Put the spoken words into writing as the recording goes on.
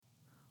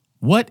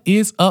What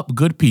is up,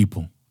 good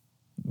people?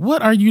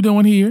 What are you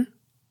doing here?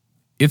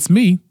 It's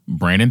me,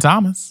 Brandon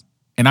Thomas,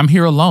 and I'm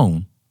here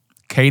alone.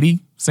 Katie,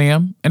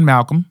 Sam, and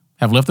Malcolm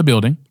have left the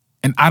building,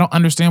 and I don't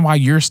understand why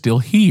you're still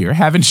here.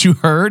 Haven't you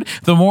heard?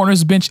 The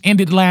Mourner's Bench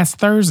ended last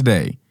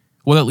Thursday.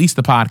 Well, at least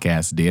the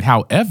podcast did.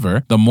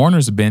 However, the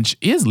Mourner's Bench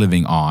is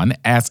living on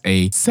as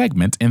a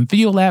segment in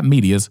Theolab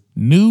Media's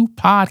new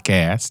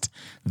podcast,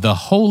 The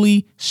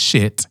Holy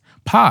Shit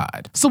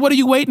Pod. So what are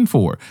you waiting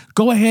for?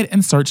 Go ahead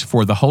and search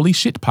for The Holy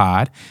Shit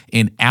Pod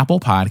in Apple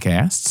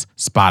Podcasts,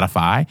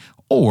 Spotify,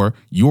 or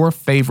your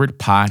favorite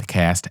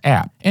podcast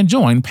app, and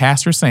join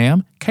Pastor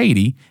Sam,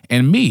 Katie,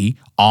 and me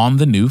on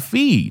the new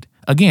feed.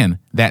 Again,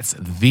 that's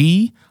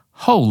The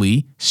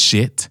Holy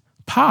Shit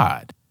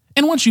Pod.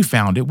 And once you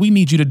found it, we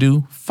need you to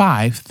do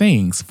 5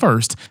 things.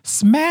 First,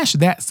 smash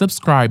that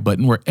subscribe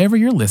button wherever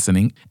you're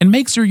listening and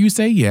make sure you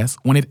say yes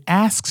when it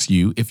asks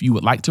you if you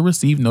would like to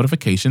receive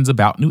notifications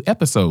about new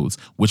episodes,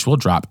 which will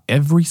drop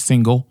every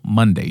single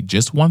Monday,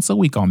 just once a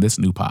week on this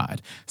new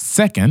pod.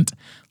 Second,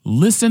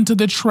 listen to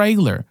the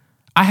trailer.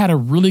 I had a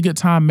really good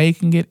time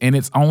making it, and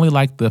it's only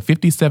like the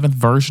 57th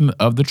version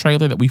of the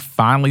trailer that we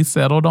finally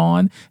settled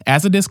on.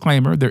 As a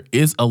disclaimer, there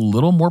is a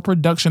little more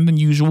production than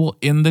usual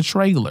in the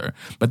trailer,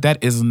 but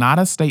that is not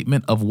a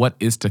statement of what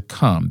is to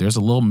come. There's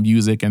a little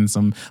music and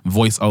some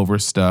voiceover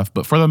stuff,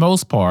 but for the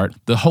most part,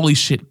 the Holy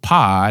Shit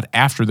Pod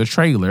after the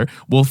trailer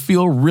will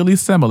feel really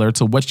similar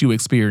to what you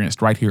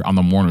experienced right here on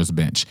the Mourner's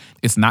Bench.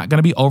 It's not going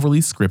to be overly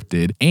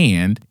scripted,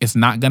 and it's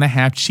not going to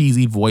have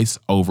cheesy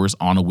voiceovers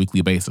on a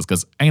weekly basis,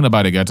 because ain't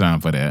nobody got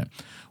time for that.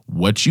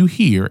 What you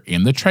hear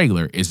in the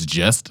trailer is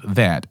just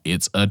that.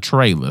 It's a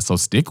trailer. So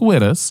stick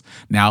with us.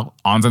 Now,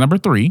 on to number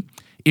 3.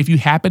 If you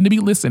happen to be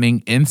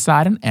listening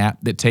inside an app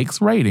that takes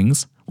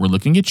ratings, we're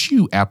looking at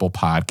you, Apple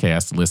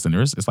Podcast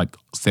listeners. It's like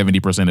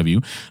 70% of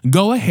you.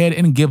 Go ahead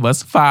and give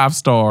us 5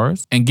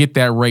 stars and get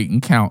that rating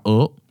count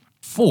up.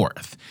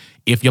 Fourth,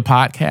 if your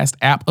podcast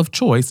app of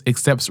choice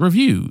accepts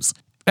reviews,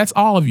 that's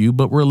all of you,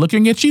 but we're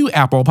looking at you,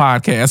 Apple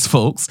Podcasts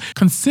folks.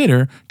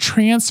 Consider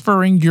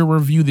transferring your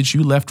review that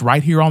you left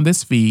right here on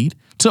this feed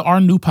to our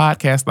new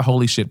podcast, The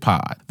Holy Shit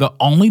Pod. The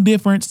only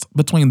difference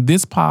between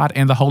this pod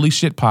and The Holy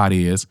Shit Pod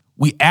is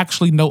we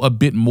actually know a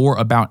bit more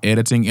about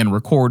editing and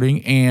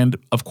recording, and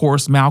of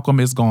course, Malcolm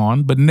is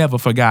gone, but never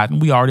forgotten.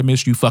 We already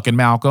miss you, fucking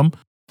Malcolm.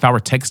 If I were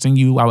texting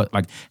you, I would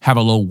have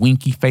a little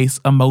winky face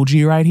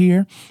emoji right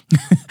here.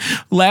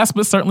 Last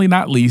but certainly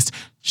not least,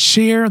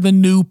 share the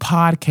new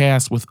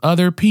podcast with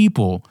other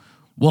people.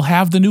 We'll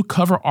have the new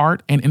cover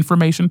art and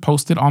information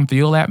posted on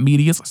Theolab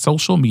Media's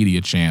social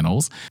media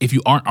channels. If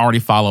you aren't already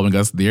following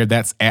us there,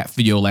 that's at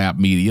Theolab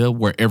Media,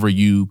 wherever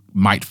you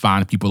might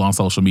find people on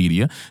social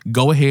media.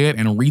 Go ahead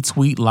and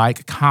retweet,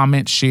 like,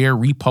 comment, share,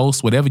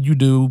 repost, whatever you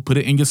do, put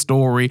it in your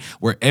story,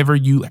 wherever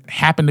you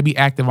happen to be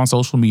active on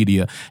social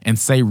media, and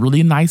say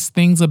really nice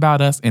things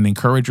about us and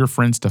encourage your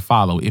friends to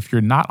follow. If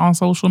you're not on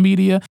social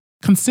media,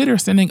 consider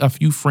sending a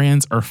few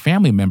friends or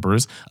family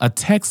members a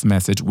text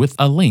message with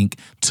a link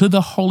to the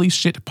Holy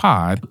Shit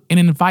Pod and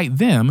invite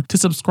them to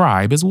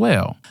subscribe as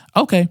well.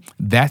 Okay,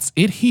 that's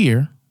it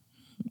here.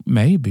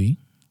 Maybe.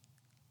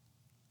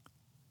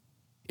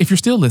 If you're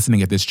still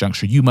listening at this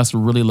juncture, you must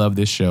really love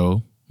this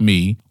show,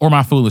 me, or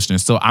my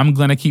foolishness. So I'm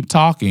going to keep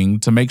talking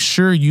to make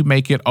sure you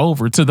make it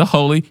over to the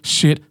Holy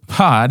Shit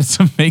Pod,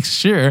 to make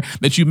sure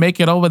that you make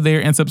it over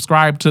there and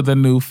subscribe to the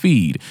new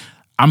feed.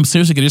 I'm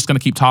seriously just going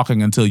to keep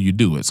talking until you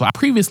do it. So I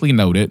previously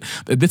noted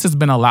that this has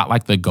been a lot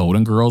like the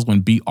Golden Girls when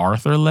B.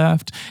 Arthur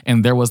left,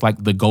 and there was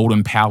like the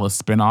Golden Palace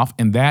spinoff,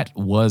 and that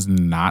was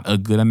not a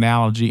good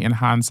analogy in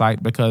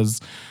hindsight,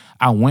 because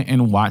I went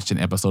and watched an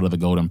episode of The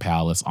Golden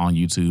Palace on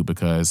YouTube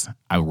because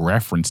I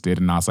referenced it,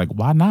 and I was like,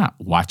 why not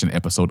watch an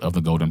episode of The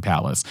Golden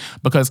Palace?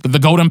 Because The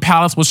Golden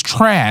Palace was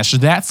trash.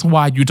 That's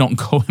why you don't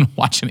go and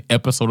watch an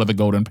episode of The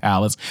Golden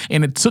Palace.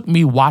 And it took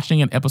me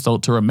watching an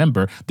episode to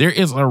remember there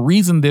is a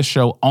reason this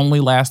show only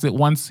lasted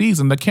 1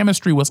 season. The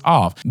chemistry was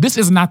off. This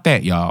is not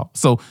that, y'all.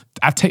 So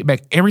I take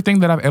back everything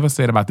that I've ever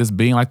said about this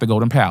being like The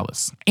Golden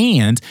Palace.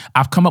 And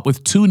I've come up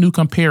with 2 new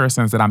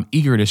comparisons that I'm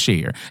eager to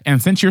share.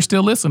 And since you're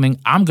still listening,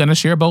 I'm going to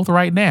share both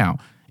right now.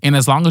 And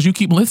as long as you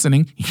keep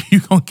listening,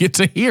 you're going to get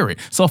to hear it.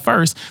 So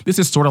first, this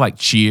is sort of like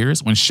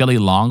Cheers when Shelley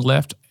Long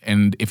left.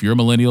 And if you're a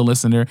millennial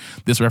listener,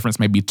 this reference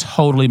may be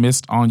totally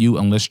missed on you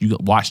unless you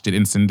watched it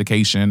in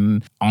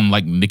syndication on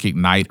like Nick at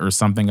Night or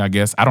something, I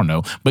guess. I don't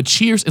know. But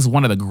Cheers is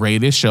one of the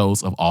greatest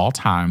shows of all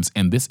times.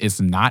 And this is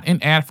not an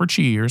ad for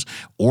Cheers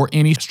or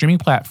any streaming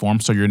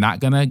platform. So you're not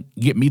going to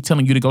get me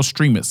telling you to go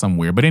stream it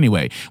somewhere. But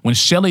anyway, when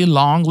Shelley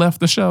Long left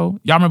the show,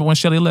 y'all remember when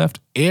Shelley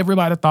left?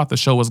 Everybody thought the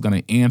show was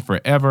going to end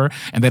forever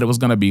and that it was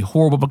going to be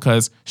horrible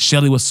because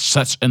Shelley was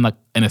such an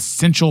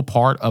essential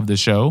part of the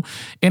show.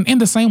 And in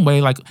the same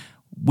way, like,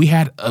 we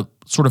had a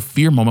sort of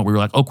fear moment where we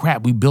were like, oh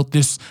crap, we built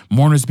this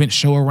Mourner's Bench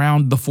show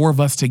around the 4 of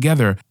us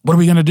together. What are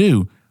we going to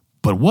do?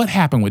 But what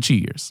happened with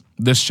Cheers?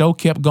 The show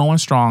kept going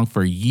strong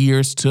for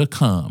years to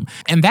come.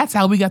 And that's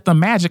how we got the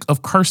magic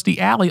of Kirstie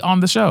Alley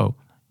on the show.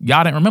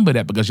 Y'all didn't remember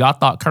that because y'all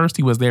thought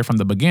Kirsty was there from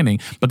the beginning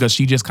because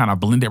she just kind of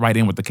blended right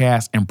in with the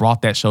cast and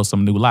brought that show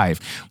some new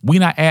life. We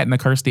not adding a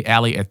Kirstie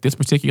Alley at this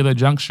particular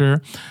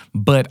juncture,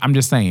 but I'm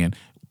just saying,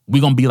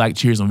 we're going to be like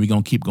Cheers and we're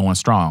going to keep going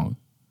strong.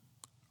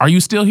 Are you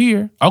still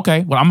here?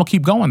 Okay, well, I'm going to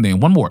keep going then.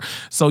 One more.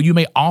 So you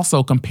may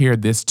also compare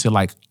this to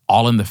like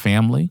All in the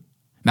Family.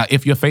 Now,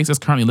 if your face is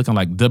currently looking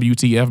like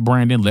WTF,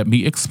 Brandon, let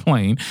me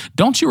explain.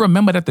 Don't you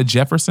remember that the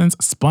Jeffersons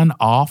spun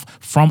off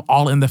from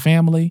All in the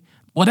Family?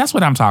 Well, that's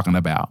what I'm talking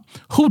about.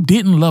 Who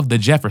didn't love the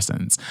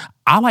Jeffersons?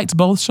 I liked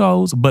both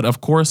shows, but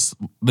of course,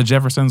 the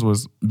Jeffersons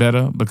was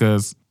better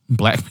because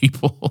Black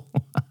people.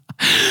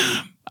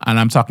 And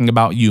I'm talking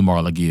about you,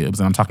 Marla Gibbs,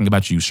 and I'm talking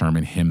about you,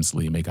 Sherman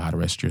Hemsley. May God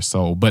rest your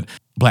soul. But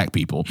Black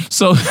people.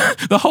 So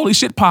the Holy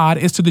Shit Pod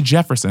is to the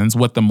Jeffersons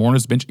what the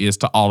Mourner's Bench is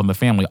to All in the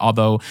Family,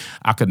 although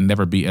I could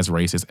never be as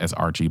racist as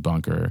Archie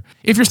Bunker.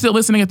 If you're still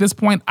listening at this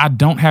point, I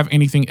don't have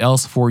anything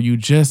else for you.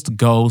 Just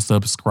go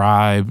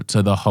subscribe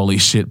to the Holy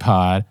Shit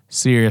Pod.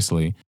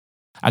 Seriously.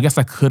 I guess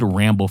I could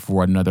ramble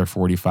for another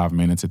 45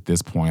 minutes at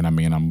this point. I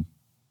mean, I'm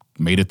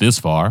made it this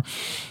far.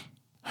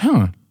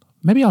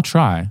 Maybe I'll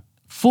try.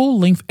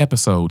 Full-length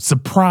episode,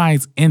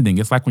 surprise ending.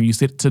 It's like when you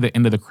sit to the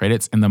end of the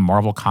credits in the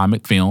Marvel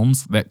comic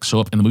films that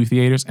show up in the movie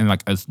theaters and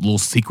like a little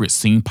secret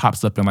scene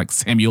pops up and like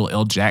Samuel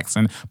L.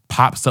 Jackson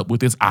pops up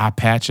with his eye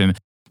patch and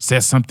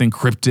says something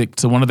cryptic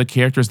to one of the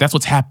characters. That's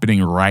what's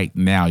happening right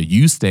now.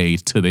 You stayed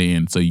to the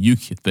end so you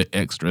get the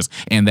extras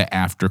and the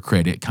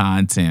after-credit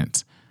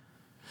content.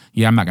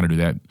 Yeah, I'm not going to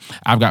do that.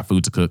 I've got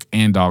food to cook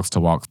and dogs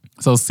to walk.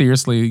 So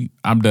seriously,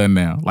 I'm done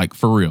now. Like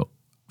for real,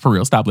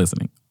 stop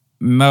listening.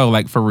 No,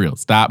 like for real,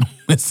 stop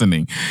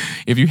listening.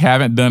 If you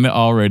haven't done it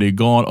already,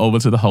 go on over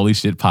to the Holy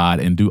Shit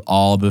Pod and do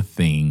all the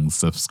things.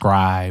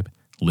 Subscribe,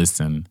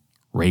 listen,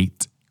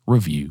 rate,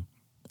 review,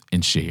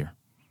 and share.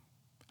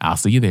 I'll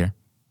see you there.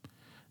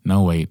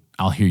 No, wait,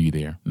 I'll hear you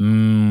there.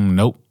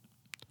 Nope.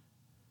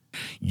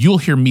 You'll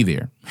hear me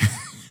there.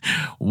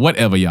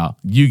 Whatever, y'all.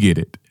 You get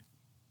it.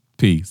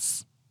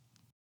 Peace.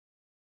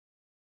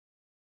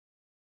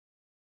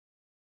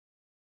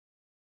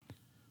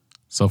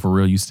 So for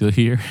real, you still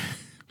here?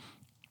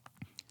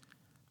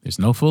 There's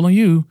no fooling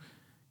you.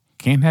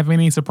 Can't have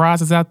any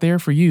surprises out there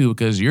for you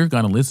because you're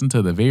going to listen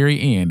to the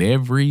very end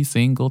every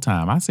single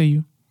time. I see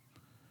you.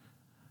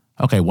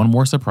 Okay, one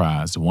more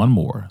surprise. One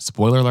more.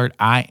 Spoiler alert,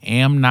 I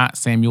am not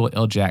Samuel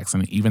L.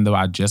 Jackson, even though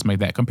I just made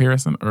that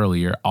comparison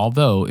earlier.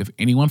 Although, if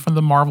anyone from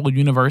the Marvel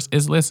Universe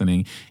is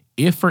listening,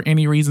 if for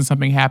any reason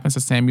something happens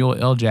to Samuel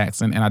L.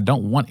 Jackson, and I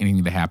don't want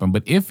anything to happen,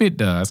 but if it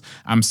does,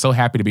 I'm so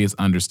happy to be his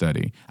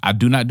understudy. I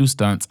do not do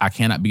stunts. I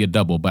cannot be a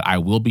double, but I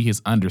will be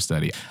his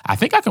understudy. I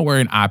think I can wear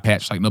an eye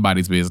patch like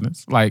nobody's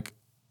business. Like,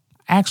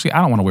 actually,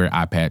 I don't want to wear an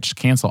eye patch.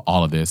 Cancel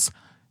all of this.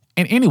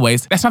 And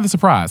anyways, that's not the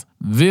surprise.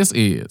 This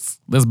is.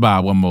 Let's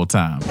buy one more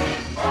time.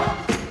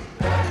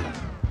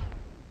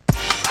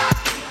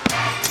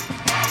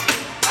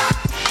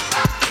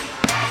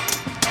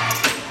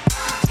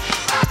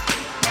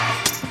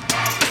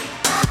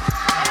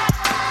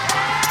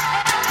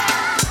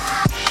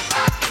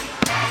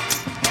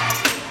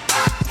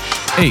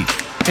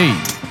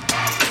 Hey.